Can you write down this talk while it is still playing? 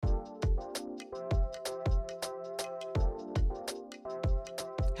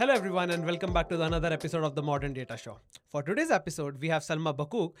Hello everyone and welcome back to another episode of the Modern Data Show. For today's episode, we have Salma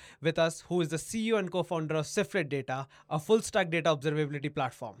Bakouk with us, who is the CEO and co-founder of Sifflet Data, a full-stack data observability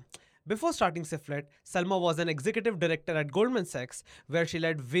platform. Before starting Sifflet, Salma was an executive director at Goldman Sachs, where she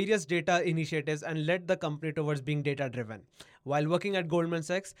led various data initiatives and led the company towards being data-driven. While working at Goldman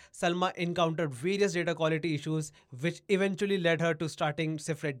Sachs, Salma encountered various data quality issues, which eventually led her to starting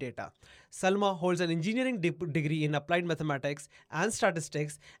Sifflet Data. Salma holds an engineering degree in applied mathematics and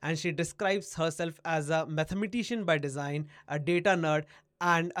statistics, and she describes herself as a mathematician by design, a data nerd,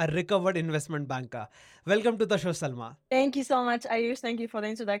 and a recovered investment banker. Welcome to the show, Salma. Thank you so much, Ayush. Thank you for the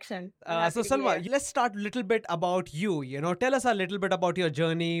introduction. I'm happy So to be Salma, here. let's start a little bit about you. Tell us a little bit about your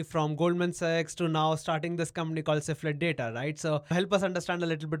journey from Goldman Sachs to now starting this company called Sifflet Data, right? So help us understand a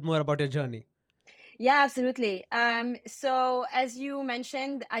little bit more about your journey. Yeah, absolutely. So as you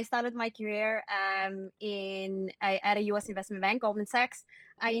mentioned, I started my career at a U.S. investment bank, Goldman Sachs.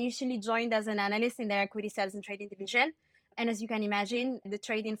 I initially joined as an analyst in their equity sales and trading division. And as you can imagine, the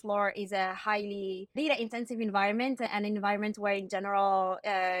trading floor is a highly data-intensive environment, an environment where, in general,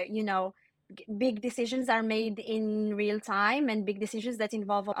 big decisions are made in real time and big decisions that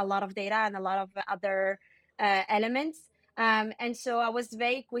involve a lot of data and a lot of other elements. And so I was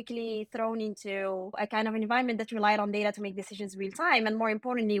very quickly thrown into a kind of environment that relied on data to make decisions real time, and more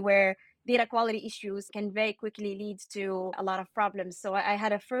importantly, where data quality issues can very quickly lead to a lot of problems. So I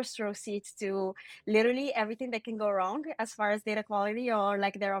had a first row seat to literally everything that can go wrong as far as data quality or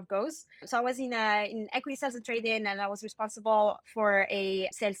lack thereof goes. So I was in equity sales and trading, and I was responsible for a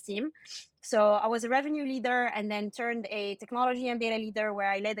sales team. So I was a revenue leader and then turned a technology and data leader, where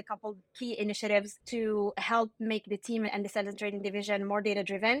I led a couple key initiatives to help make the team and the sales and trading division more data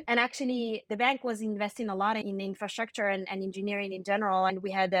driven. And actually, the bank was investing a lot in infrastructure and engineering in general. And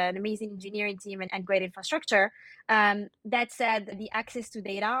we had an amazing engineering team and great infrastructure. That said, the access to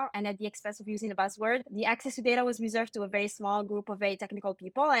data, and at the expense of using a buzzword, the access to data was reserved to a very small group of very technical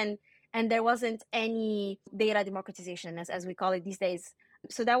people. And there wasn't any data democratization, as we call it these days.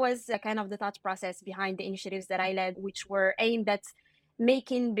 So that was kind of the thought process behind the initiatives that I led, which were aimed at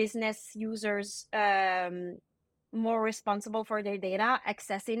making business users more responsible for their data,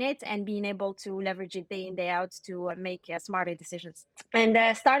 accessing it, and being able to leverage it day in, day out to make smarter decisions. And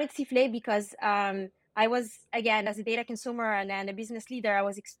started Sifflet because I was, again, as a data consumer and a business leader, I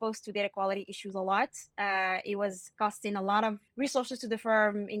was exposed to data quality issues a lot. It was costing a lot of resources to the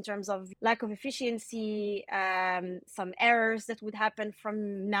firm in terms of lack of efficiency, some errors that would happen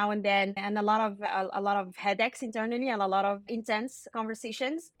from now and then, and a lot of headaches internally and a lot of intense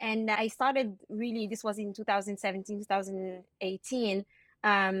conversations. And I started really, this was in 2017, 2018.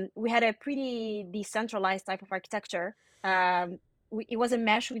 We had a pretty decentralized type of architecture. It was a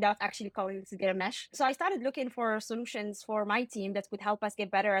mesh without actually calling it a mesh. So I started looking for solutions for my team that would help us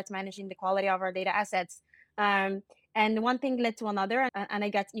get better at managing the quality of our data assets. And one thing led to another, and I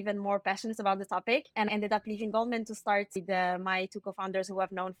got even more passionate about the topic and ended up leaving Goldman to start with my two co-founders who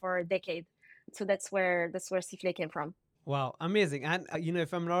I've known for a decade. So that's where Sifflet came from. Wow, amazing. And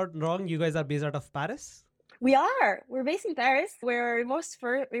if I'm not wrong, you guys are based out of Paris? We're based in Paris. We're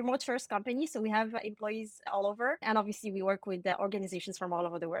a remote first company. So we have employees all over. And obviously we work with organizations from all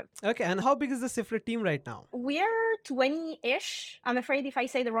over the world. Okay, and how big is the Sifflet team right now? We're 20-ish. I'm afraid if I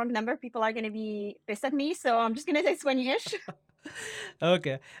say the wrong number, people are going to be pissed at me. So I'm just going to say 20-ish.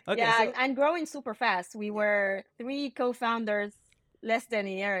 Okay. Yeah, So, and growing super fast. We were 3 co-founders less than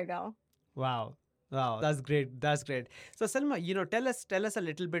a year ago. wow. Wow, that's great. That's great. So Selma, tell us a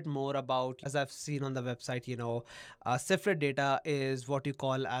little bit more about, as I've seen on the website, Sifflet Data is what you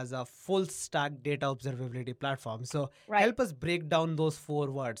call as a full stack data observability platform. So Right. help us break down those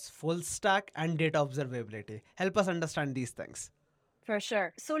 4 words: full stack and data observability. Help us understand these things. For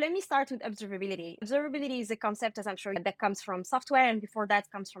sure. So let me start with observability. Observability is a concept, as I'm sure, that comes from software, and before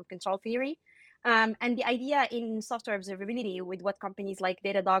that comes from control theory. And the idea in software observability, with what companies like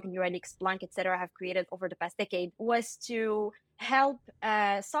Datadog, New Relic, Splunk, etc., have created over the past decade, was to help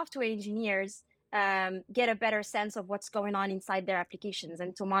software engineers get a better sense of what's going on inside their applications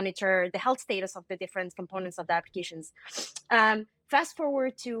and to monitor the health status of the different components of the applications. Fast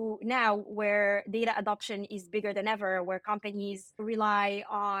forward to now, where data adoption is bigger than ever, where companies rely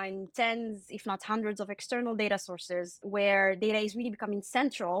on tens, if not hundreds, of external data sources, where data is really becoming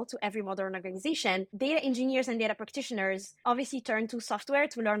central to every modern organization. Data engineers and data practitioners obviously turn to software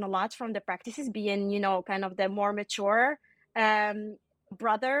to learn a lot from the practices, being, kind of the more mature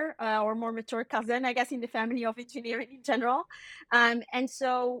brother or more mature cousin, I guess, in the family of engineering in general. And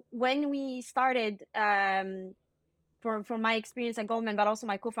so when we started from my experience at Goldman, but also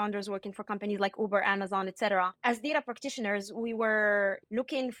my co-founders working for companies like Uber, Amazon, etc. As data practitioners, we were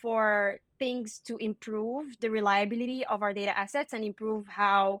looking for things to improve the reliability of our data assets and improve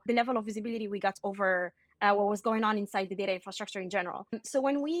how the level of visibility we got over what was going on inside the data infrastructure in general. So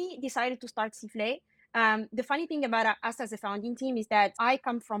when we decided to start Sifflet, the funny thing about us as a founding team is that I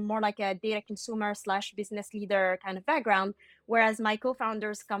come from more like a data consumer / business leader kind of background, whereas my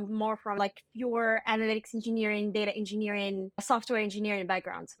co-founders come more from like pure analytics engineering, data engineering, software engineering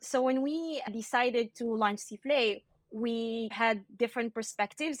backgrounds. So when we decided to launch Sifflet, we had different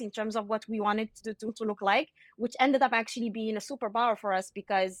perspectives in terms of what we wanted to look like, which ended up actually being a superpower for us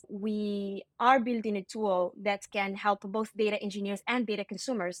because we are building a tool that can help both data engineers and data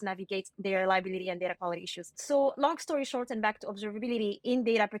consumers navigate their reliability and data quality issues. So long story short, and back to observability in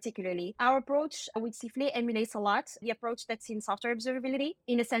data particularly, our approach with Sifflet emulates a lot the approach that's in software observability,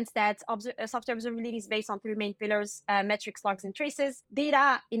 in a sense that software observability is based on three main pillars: metrics, logs, and traces.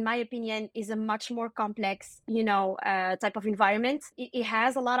 Data, in my opinion, is a much more complex, type of environment. It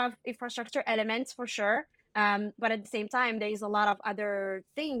has a lot of infrastructure elements for sure. But at the same time, there is a lot of other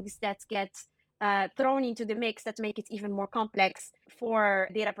things that get thrown into the mix that make it even more complex for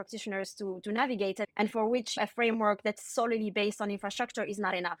data practitioners to navigate it, and for which a framework that's solely based on infrastructure is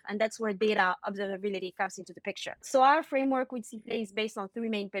not enough. And that's where data observability comes into the picture. So our framework with Sifflet is based on three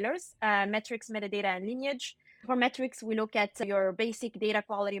main pillars: metrics, metadata, and lineage. For metrics, we look at your basic data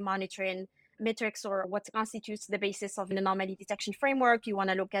quality monitoring metrics, or what constitutes the basis of an anomaly detection framework. You want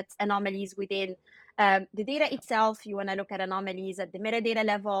to look at anomalies within the data itself. You want to look at anomalies at the metadata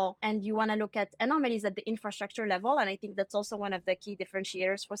level, and you want to look at anomalies at the infrastructure level. And I think that's also one of the key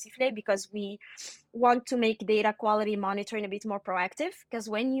differentiators for Sifflet, because we want to make data quality monitoring a bit more proactive. Because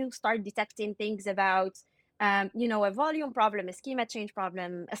when you start detecting things about a volume problem, a schema change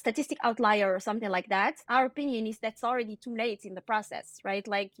problem, a statistic outlier, or something like that, our opinion is that's already too late in the process, right?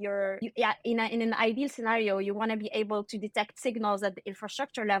 Like in an ideal scenario, you want to be able to detect signals at the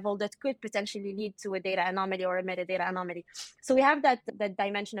infrastructure level that could potentially lead to a data anomaly or a metadata anomaly. So we have that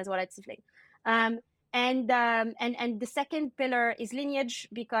dimension as well at Sifflet. And the second pillar is lineage,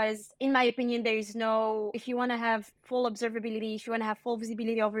 because in my opinion, if you want to have full observability, if you want to have full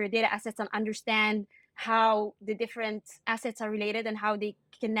visibility over your data assets and understand how the different assets are related and how they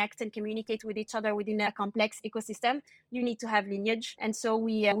connect and communicate with each other within a complex ecosystem, you need to have lineage. And so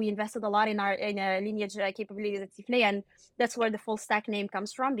we invested a lot in our lineage capabilities at Sifflet, and that's where the full stack name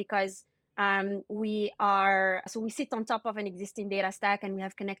comes from, because we sit on top of an existing data stack, and we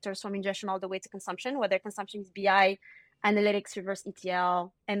have connectors from ingestion all the way to consumption, whether consumption is BI, analytics, reverse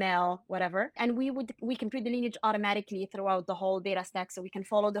ETL, ML, whatever. And we compute the lineage automatically throughout the whole data stack, so we can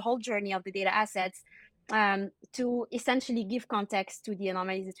follow the whole journey of the data assets to essentially give context to the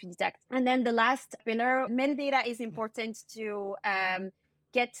anomalies that we detect. And then the last pillar, metadata, is important to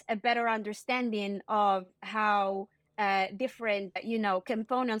get a better understanding of how different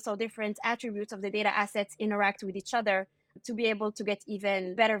components or different attributes of the data assets interact with each other, to be able to get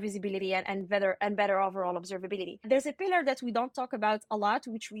even better visibility and better overall observability. There's a pillar that we don't talk about a lot,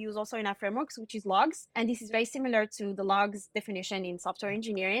 which we use also in our frameworks, which is logs. And this is very similar to the logs definition in software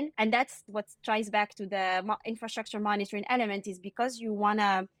engineering. And that's what ties back to the infrastructure monitoring element, is because you want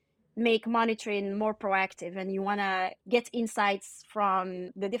to make monitoring more proactive, and you want to get insights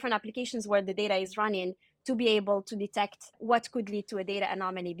from the different applications where the data is running, to be able to detect what could lead to a data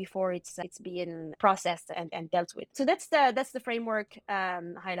anomaly before it's being processed and dealt with. So that's the framework,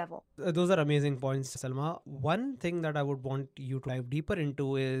 high level. Those are amazing points, Salma. One thing that I would want you to dive deeper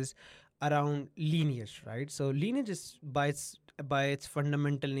into is around lineage, right? So lineage is by its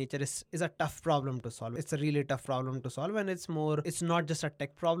fundamental nature is a tough problem to solve. It's a really tough problem to solve, and it's not just a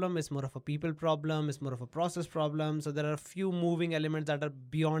tech problem, it's more of a people problem, it's more of a process problem. So there are a few moving elements that are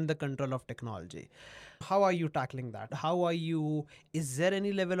beyond the control of technology. How are you tackling that? Is there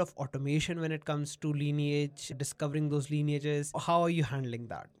any level of automation when it comes to lineage, discovering those lineages? How are you handling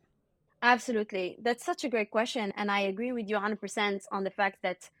that? Absolutely. That's such a great question. And I agree with you 100% on the fact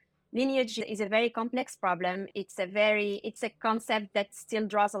that lineage is a very complex problem. It's a concept that still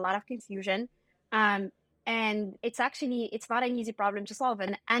draws a lot of confusion. And it's not an easy problem to solve.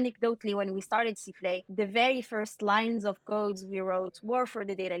 And anecdotally, when we started Sifflet, the very first lines of codes we wrote were for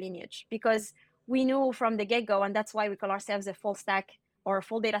the data lineage, because we knew from the get-go, and that's why we call ourselves a full stack or a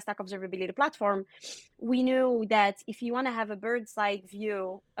full data stack observability platform. We knew that if you want to have a bird's eye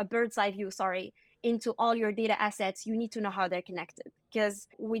view, into all your data assets, you need to know how they're connected. Because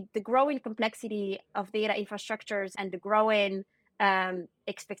with the growing complexity of data infrastructures and the growing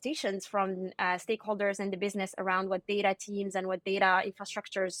expectations from stakeholders in the business around what data teams and what data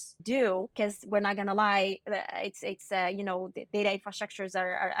infrastructures do. Because we're not gonna lie, it's the data infrastructures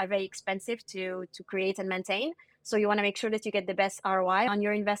are very expensive to create and maintain. So you want to make sure that you get the best ROI on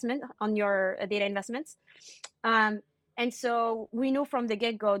your investment, on your data investments. And so we knew from the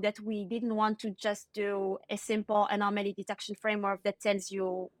get-go that we didn't want to just do a simple anomaly detection framework that tells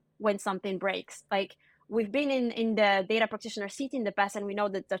you when something breaks. Like, we've been in the data practitioner seat in the past, and we know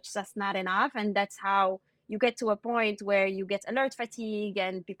that that's just not enough. And that's how you get to a point where you get alert fatigue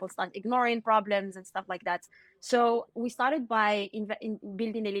and people start ignoring problems and stuff like that. So we started by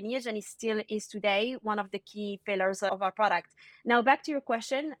building a lineage, and it still is today one of the key pillars of our product. Now, back to your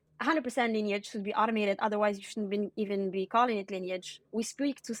question, 100% lineage should be automated. Otherwise, you shouldn't even be calling it lineage. We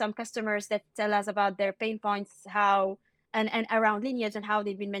speak to some customers that tell us about their pain points, how and around lineage and how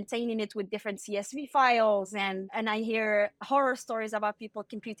they've been maintaining it with different CSV files. And I hear horror stories about people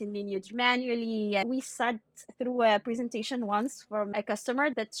computing lineage manually. And we sat through a presentation once from a customer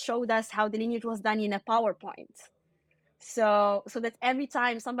that showed us how the lineage was done in a PowerPoint. So that every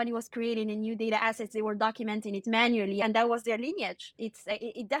time somebody was creating a new data assets, they were documenting it manually, and that was their lineage.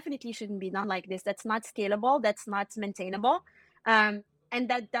 It definitely shouldn't be done like this. That's not scalable. That's not maintainable. And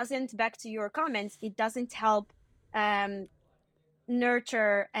that doesn't, back to your comments, it doesn't help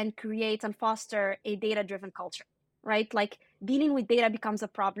nurture and create and foster a data-driven culture, right? Like, dealing with data becomes a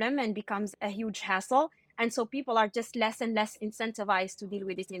problem and becomes a huge hassle. And so people are just less and less incentivized to deal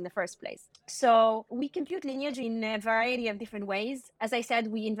with it in the first place. So we compute lineage in a variety of different ways. As I said,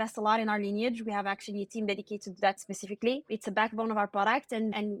 we invest a lot in our lineage. We have actually a team dedicated to that specifically. It's a backbone of our product,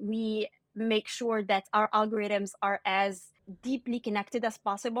 and we make sure that our algorithms are as deeply connected as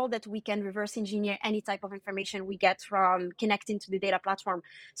possible, that we can reverse engineer any type of information we get from connecting to the data platform.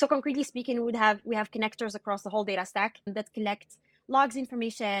 So concretely speaking, we have connectors across the whole data stack that collect logs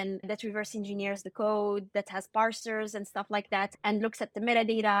information, that reverse engineers the code, that has parsers and stuff like that, and looks at the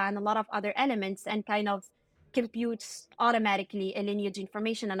metadata and a lot of other elements, and kind of computes automatically a lineage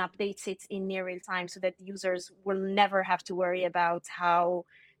information and updates it in near real time, so that users will never have to worry about how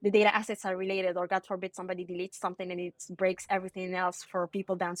the data assets are related, or God forbid somebody deletes something and it breaks everything else for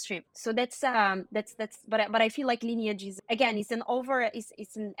people downstream. So that's but I feel like lineage is, again, it's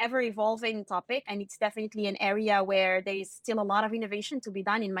an ever evolving topic, and it's definitely an area where there is still a lot of innovation to be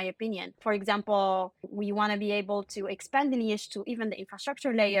done, in my opinion. For example, we want to be able to expand lineage to even the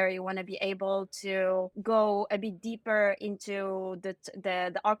infrastructure layer. You want to be able to go a bit deeper into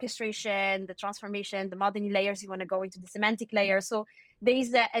the orchestration, the transformation, the modeling layers. You want to go into the semantic layer. So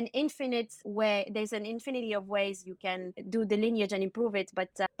there's an infinity of ways you can do the lineage and improve it. But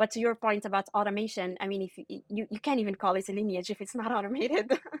to your point about automation, I mean, if you can't even call it a lineage if it's not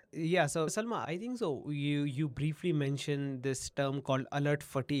automated. Yeah, so Salma, I think so. You briefly mentioned this term called alert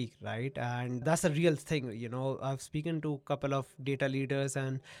fatigue, right? And that's a real thing. I've spoken to a couple of data leaders,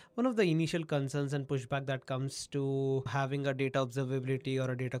 and one of the initial concerns and pushback that comes to having a data observability or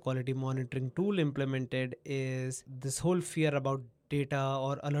a data quality monitoring tool implemented is this whole fear about data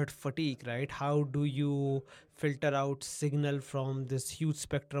or alert fatigue, right? How do you filter out signal from this huge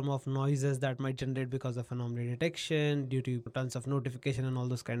spectrum of noises that might generate because of anomaly detection, due to tons of notification and all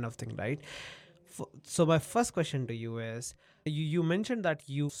those kind of thing, right? So my first question to you is, you mentioned that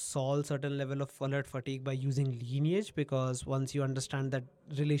you solve certain level of alert fatigue by using lineage, because once you understand that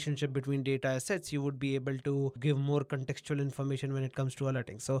relationship between data assets, you would be able to give more contextual information when it comes to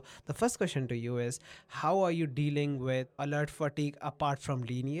alerting. So the first question to you is, how are you dealing with alert fatigue apart from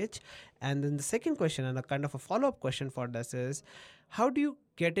lineage? And then the second question, and a kind of a follow-up question for this, is how do you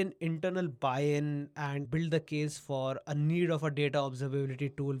get an internal buy-in and build the case for a need of a data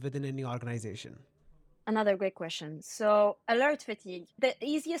observability tool within any organization? Another great question. So, alert fatigue. The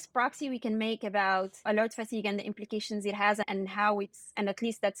easiest proxy we can make about alert fatigue and the implications it has, and at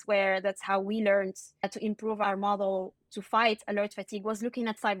least that's how we learned to improve our model to fight alert fatigue, was looking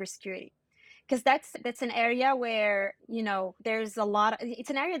at cybersecurity. Because that's an area where, there's it's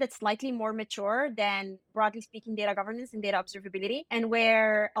an area that's slightly more mature than, broadly speaking, data governance and data observability, and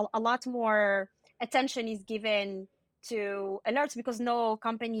where a lot more attention is given to alerts, because no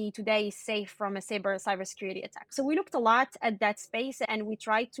company today is safe from a cybersecurity attack. So we looked a lot at that space, and we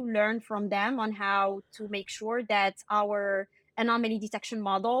tried to learn from them on how to make sure that our anomaly detection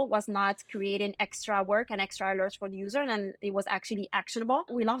model was not creating extra work and extra alerts for the user, and it was actually actionable.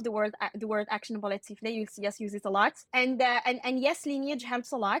 We love the word actionable at Sifflet. You'll see us use it a lot. And yes, lineage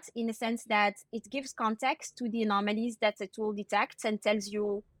helps a lot, in the sense that it gives context to the anomalies that the tool detects and tells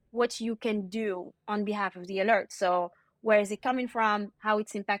you what you can do on behalf of the alert. So where is it coming from, how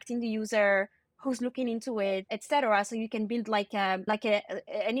it's impacting the user, who's looking into it, etc. So you can build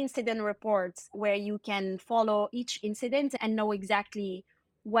an incident report where you can follow each incident and know exactly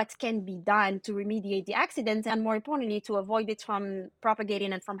what can be done to remediate the accident, and more importantly, to avoid it from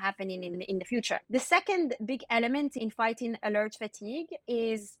propagating and from happening in the future. The second big element in fighting alert fatigue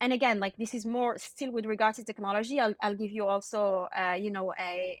is, and again, like this is more still with regard to technology. I'll give you also,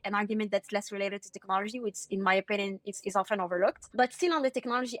 an argument that's less related to technology, which in my opinion is often overlooked. But still on the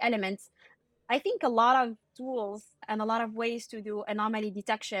technology elements, I think a lot of tools and a lot of ways to do anomaly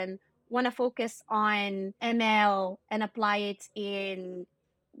detection want to focus on ML and apply it in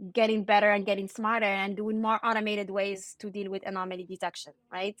getting better and getting smarter and doing more automated ways to deal with anomaly detection,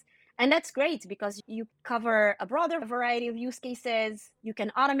 right? And that's great because you cover a broader variety of use cases. You can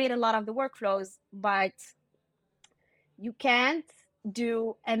automate a lot of the workflows, but you can't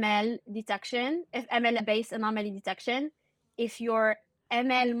do ML detection, if ML-based anomaly detection, if your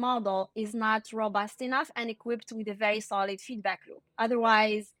ML model is not robust enough and equipped with a very solid feedback loop.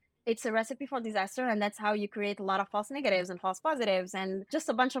 Otherwise, it's a recipe for disaster, and that's how you create a lot of false negatives and false positives and just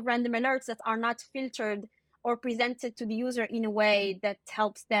a bunch of random alerts that are not filtered or presented to the user in a way that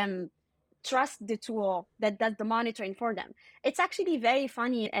helps them trust the tool that does the monitoring for them. It's actually very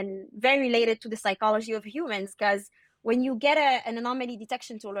funny and very related to the psychology of humans, because when you get an anomaly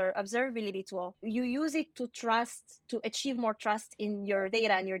detection tool or observability tool, you use it to achieve more trust in your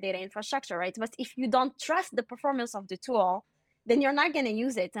data and your data infrastructure, right? But if you don't trust the performance of the tool, then you're not going to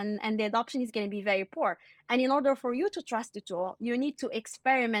use it, and the adoption is going to be very poor. And in order for you to trust the tool, you need to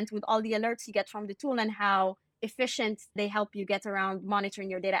experiment with all the alerts you get from the tool and how efficient they help you get around monitoring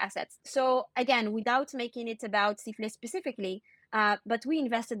your data assets. So again, without making it about Sifflet specifically, but we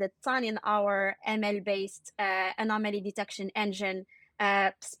invested a ton in our ML-based anomaly detection engine,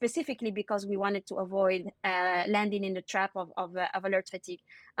 specifically because we wanted to avoid landing in the trap of alert fatigue.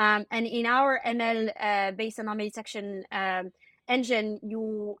 And in our ML-based anomaly detection engine,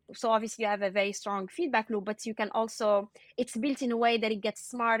 so obviously you have a very strong feedback loop, but you can also, it's built in a way that it gets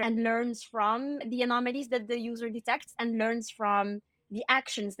smarter and learns from the anomalies that the user detects and learns from the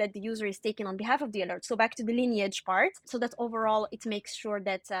actions that the user is taking on behalf of the alert. So back to the lineage part, so that overall it makes sure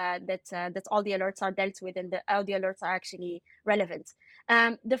that that all the alerts are dealt with and all the alerts are actually relevant.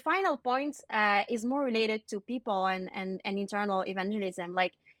 The final point is more related to people and internal evangelism.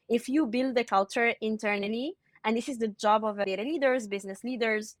 Like if you build a culture internally, and this is the job of data leaders, business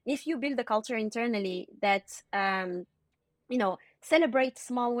leaders, if you build a culture internally that celebrates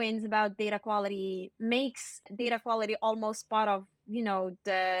small wins about data quality, makes data quality almost part of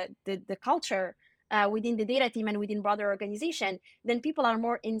the culture within the data team and within broader organization, then people are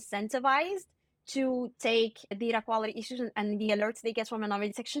more incentivized to take data quality issues and the alerts they get from anomaly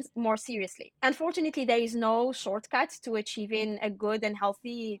detection more seriously. Unfortunately, there is no shortcut to achieving a good and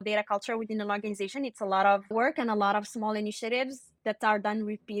healthy data culture within an organization. It's a lot of work and a lot of small initiatives that are done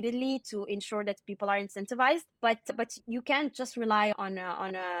repeatedly to ensure that people are incentivized. But you can't just rely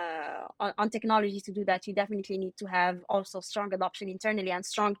on technology to do that. You definitely need to have also strong adoption internally and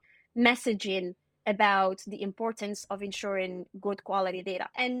strong messaging about the importance of ensuring good quality data.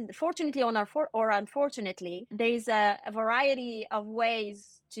 And fortunately or unfortunately, there's a variety of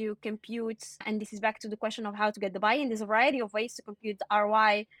ways to compute, and this is back to the question of how to get the buy-in. There's a variety of ways to compute the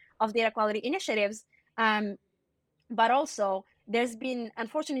ROI of data quality initiatives, but also there's been,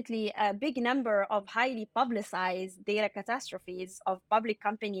 unfortunately, a big number of highly publicized data catastrophes of public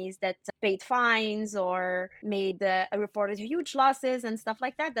companies that paid fines or made reported huge losses and stuff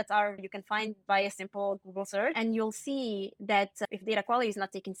like that you can find by a simple Google search. And you'll see that if data quality is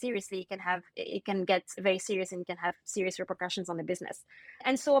not taken seriously, it can get very serious and can have serious repercussions on the business.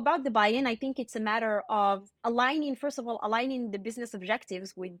 And so about the buy-in, I think it's a matter of aligning the business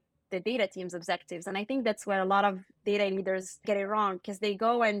objectives with the data team's objectives. And I think that's where a lot of data leaders get it wrong, because they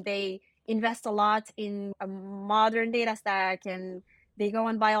go and they invest a lot in a modern data stack and they go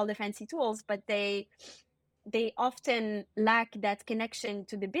and buy all the fancy tools, but they often lack that connection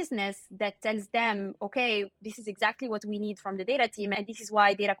to the business that tells them, okay, this is exactly what we need from the data team, and this is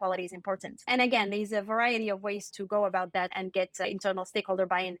why data quality is important. And again, there's a variety of ways to go about that and get internal stakeholder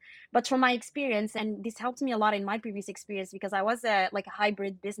buy-in. But from my experience, and this helped me a lot in my previous experience because I was a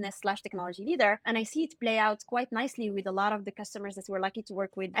hybrid business/technology leader, and I see it play out quite nicely with a lot of the customers that we're lucky to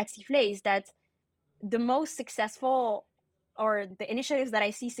work with at Sifflet, is that the most successful or the initiatives that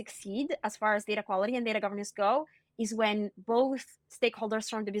I see succeed as far as data quality and data governance go is when both stakeholders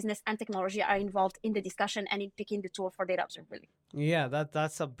from the business and technology are involved in the discussion and in picking the tool for data observability. Yeah,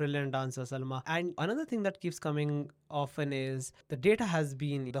 that's a brilliant answer, Salma. And another thing that keeps coming often is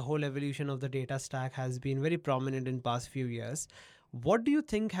the whole evolution of the data stack has been very prominent in past few years. What do you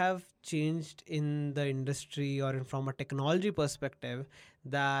think have changed in the industry or from a technology perspective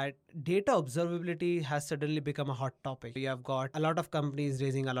that data observability has suddenly become a hot topic? You have got a lot of companies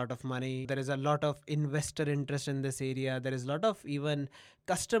raising a lot of money. There is a lot of investor interest in this area. There is a lot of even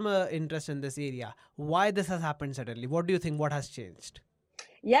customer interest in this area. Why this has happened suddenly? What do you think? What has changed?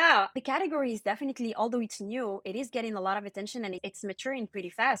 Yeah, the category is definitely, although it's new, it is getting a lot of attention and it's maturing pretty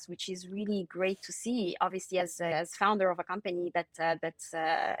fast, which is really great to see. Obviously, as founder of a company that's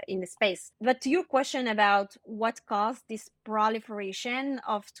in the space. But to your question about what caused this proliferation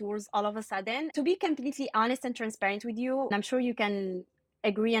of tools all of a sudden, to be completely honest and transparent with you, I'm sure you can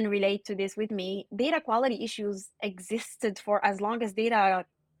agree and relate to this with me. Data quality issues existed for as long as data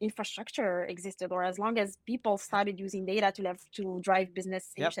infrastructure existed, or as long as people started using data to drive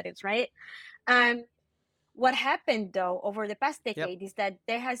business initiatives, right? Um, what happened though over the past decade is that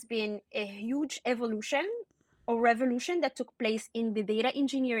there has been a huge evolution or revolution that took place in the data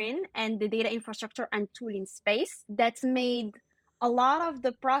engineering and the data infrastructure and tooling space that's made a lot of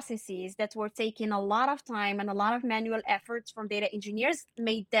the processes that were taking a lot of time and a lot of manual efforts from data engineers,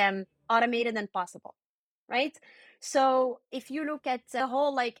 made them automated and possible, right? So if you look at the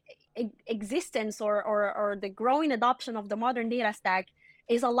whole existence or the growing adoption of the modern data stack,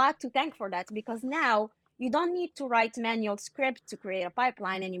 is a lot to thank for that, because now you don't need to write manual script to create a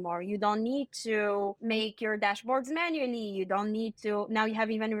pipeline anymore. You don't need to make your dashboards manually. You don't need to, now you have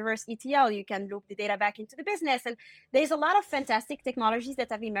even reverse ETL. You can loop the data back into the business. And there's a lot of fantastic technologies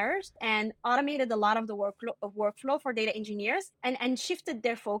that have emerged and automated a lot of the workflow for data engineers, and shifted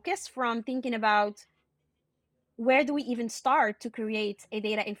their focus from thinking about where do we even start to create a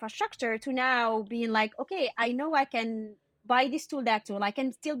data infrastructure to now being like, okay, I know I can buy this tool, that tool, I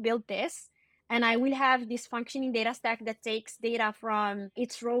can still build this, and I will have this functioning data stack that takes data from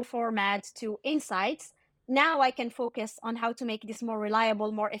its raw format to insights. Now I can focus on how to make this more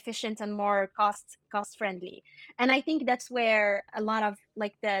reliable, more efficient, and more cost friendly. And I think that's where a lot of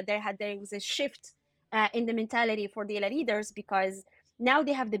there was a shift in the mentality for data leaders, because now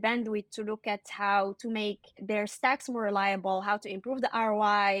they have the bandwidth to look at how to make their stacks more reliable, how to improve the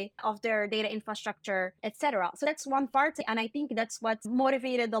ROI of their data infrastructure, etc. So that's one part. And I think that's what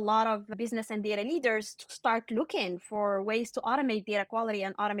motivated a lot of business and data leaders to start looking for ways to automate data quality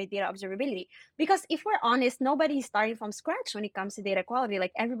and automate data observability. Because if we're honest, nobody is starting from scratch when it comes to data quality.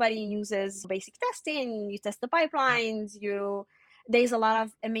 Like, everybody uses basic testing, you test the pipelines, there's a lot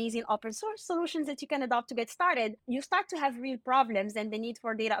of amazing open source solutions that you can adopt to get started. You start to have real problems and the need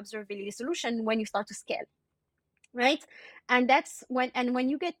for data observability solution when you start to scale, right? And that's when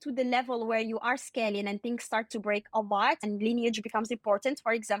you get to the level where you are scaling and things start to break a lot and lineage becomes important,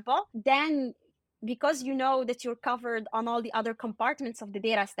 for example, then because you know that you're covered on all the other compartments of the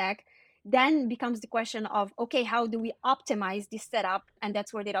data stack, then becomes the question of, okay, how do we optimize this setup? And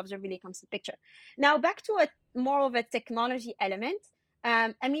that's where data observability comes to the picture. Now, back to a more of a technology element.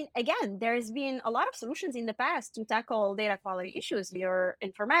 I mean, again, there's been a lot of solutions in the past to tackle data quality issues. Your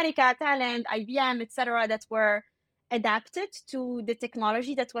Informatica, Talent, IBM, etc., that were adapted to the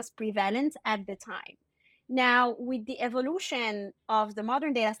technology that was prevalent at the time. Now, with the evolution of the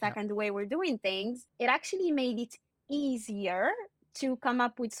modern data stack and the way we're doing things, it actually made it easier to come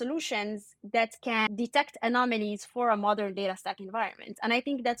up with solutions that can detect anomalies for a modern data stack environment. And I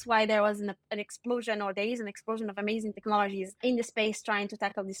think that's why there was an explosion, or there is an explosion of amazing technologies in the space trying to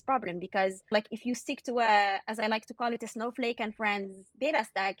tackle this problem. Because, like, if you stick to as I like to call it, a Snowflake and Friends data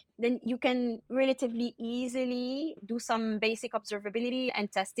stack, then you can relatively easily do some basic observability and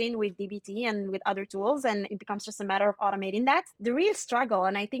testing with dbt and with other tools, and it becomes just a matter of automating that. The real struggle,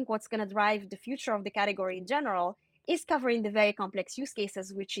 and I think what's going to drive the future of the category in general, is covering the very complex use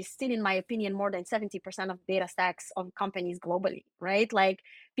cases, which is still, in my opinion, more than 70% of data stacks of companies globally, right? Like,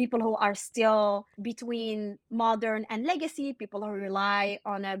 people who are still between modern and legacy, people who rely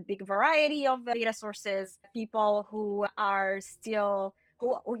on a big variety of data sources, people who are still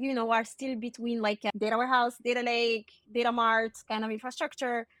are still between like a data warehouse, data lake, data mart kind of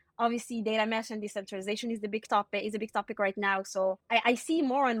infrastructure. Obviously, data mesh and decentralization is a big topic right now. So I see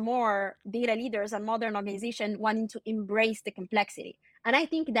more and more data leaders and modern organizations wanting to embrace the complexity. And I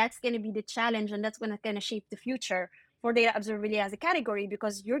think that's going to be the challenge, and that's going to shape the future for data observability as a category,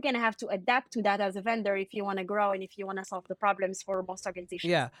 because you're going to have to adapt to that as a vendor if you want to grow and if you want to solve the problems for most organizations.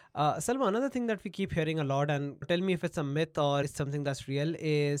 Yeah. Salma, another thing that we keep hearing a lot, and tell me if it's a myth or it's something that's real,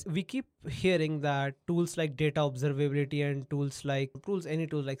 is we keep hearing that tools like data observability and any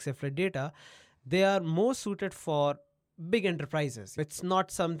tools like Sifflet data, they are more suited for big enterprises. It's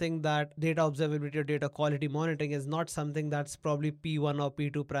not something that data observability or data quality monitoring is not something that's probably P1 or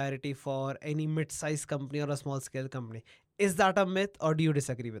P2 priority for any mid-sized company or a small scale company. Is that a myth, or do you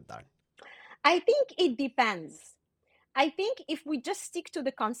disagree with that? I think it depends. I think if we just stick to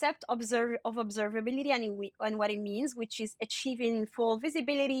the concept of observability and what it means, which is achieving full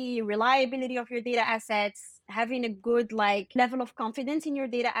visibility, reliability of your data assets, having a good level of confidence in your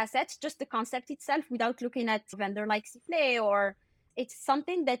data assets, just the concept itself without looking at a vendor like Sifflet, or it's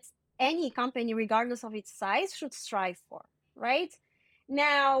something that any company, regardless of its size, should strive for, right?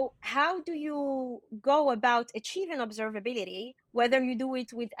 Now, how do you go about achieving observability? Whether you do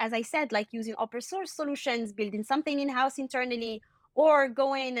it with, as I said, like using open source solutions, building something in-house internally, or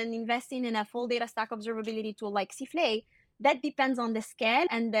going and investing in a full data stack observability tool like Sifflet, that depends on the scale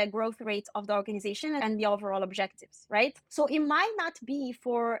and the growth rate of the organization and the overall objectives, right? So it might not be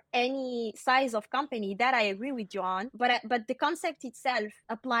for any size of company, that I agree with you on, but the concept itself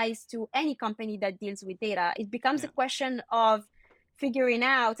applies to any company that deals with data. It becomes a question of figuring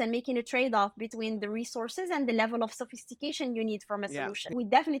out and making a trade-off between the resources and the level of sophistication you need from a solution. We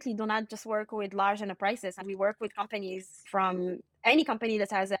definitely do not just work with large enterprises. We work with companies from any company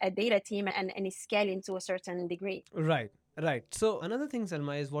that has a data team and is scaling to a certain degree. Right. Right. So another thing,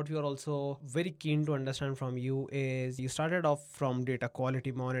 Selma, is what we are also very keen to understand from you is you started off from data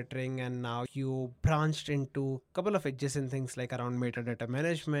quality monitoring, and now you branched into a couple of adjacent things like around metadata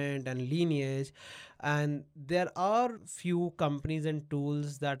management and lineage. And there are few companies and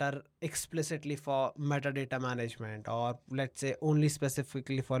tools that are explicitly for metadata management, or let's say only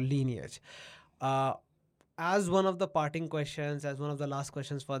specifically for lineage. Uh, as one of the parting questions, as one of the last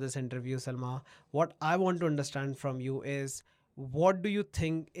questions for this interview, Salma, what I want to understand from you is, what do you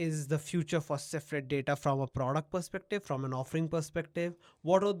think is the future for Sifflet data from a product perspective, from an offering perspective?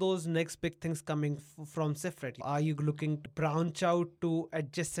 What are those next big things coming from Sifflet? Are you looking to branch out to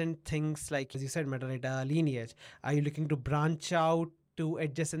adjacent things like, as you said, metadata lineage? Are you looking to branch out to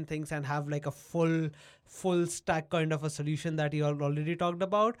adjacent things and have like a full stack kind of a solution that you already talked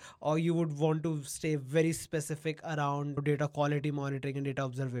about, or you would want to stay very specific around data quality monitoring and data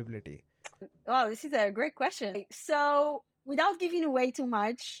observability? Wow, this is a great question. So without giving away too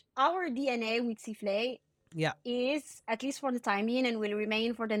much, our DNA with Sifflet is, at least for the time being, and will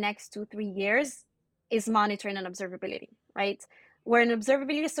remain for the next 2-3 years, is monitoring and observability, right? We're an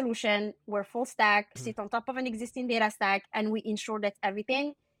observability solution, we're full stack, sit on top of an existing data stack, and we ensure that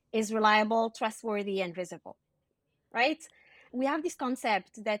everything is reliable, trustworthy, and visible, right? We have this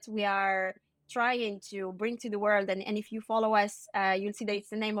concept that we are trying to bring to the world, and if you follow us, you'll see that it's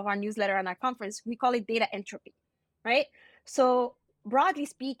the name of our newsletter and our conference. We call it data entropy, right? So broadly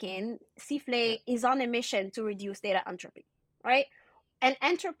speaking, Sifflet is on a mission to reduce data entropy, right? And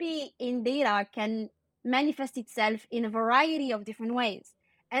entropy in data can manifest itself in a variety of different ways.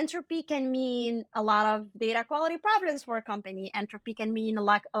 Entropy can mean a lot of data quality problems for a company. Entropy can mean a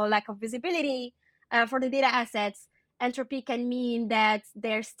lack of visibility for the data assets. Entropy can mean that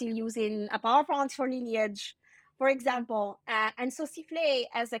they're still using a PowerPoint for lineage, for example. And so Sifflet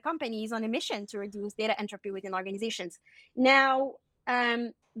as a company is on a mission to reduce data entropy within organizations. Now,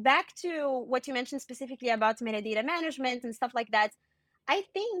 back to what you mentioned specifically about metadata management and stuff like that, I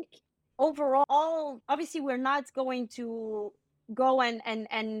think overall, obviously, we're not going to go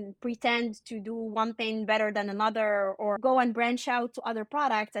and pretend to do one thing better than another, or go and branch out to other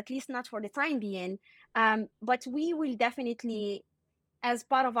products, at least not for the time being. But we will definitely, as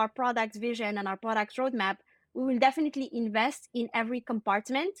part of our product vision and our product roadmap, we will definitely invest in every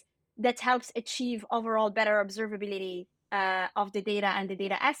compartment that helps achieve overall better observability of the data and the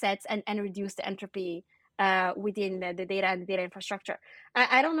data assets, and reduce the entropy within the data and the data infrastructure.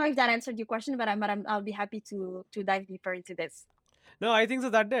 I don't know if that answered your question, but I'll be happy to dive deeper into this. No, I think so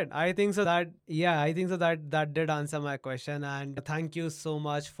that did. I think so that did answer my question. And thank you so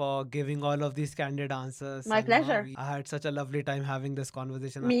much for giving all of these candid answers. My pleasure. I had such a lovely time having this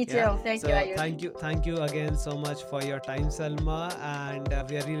conversation. Me too. Thank you, Ayush. Thank you again so much for your time, Salma. And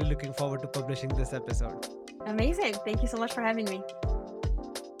we are really looking forward to publishing this episode. Amazing. Thank you so much for having me.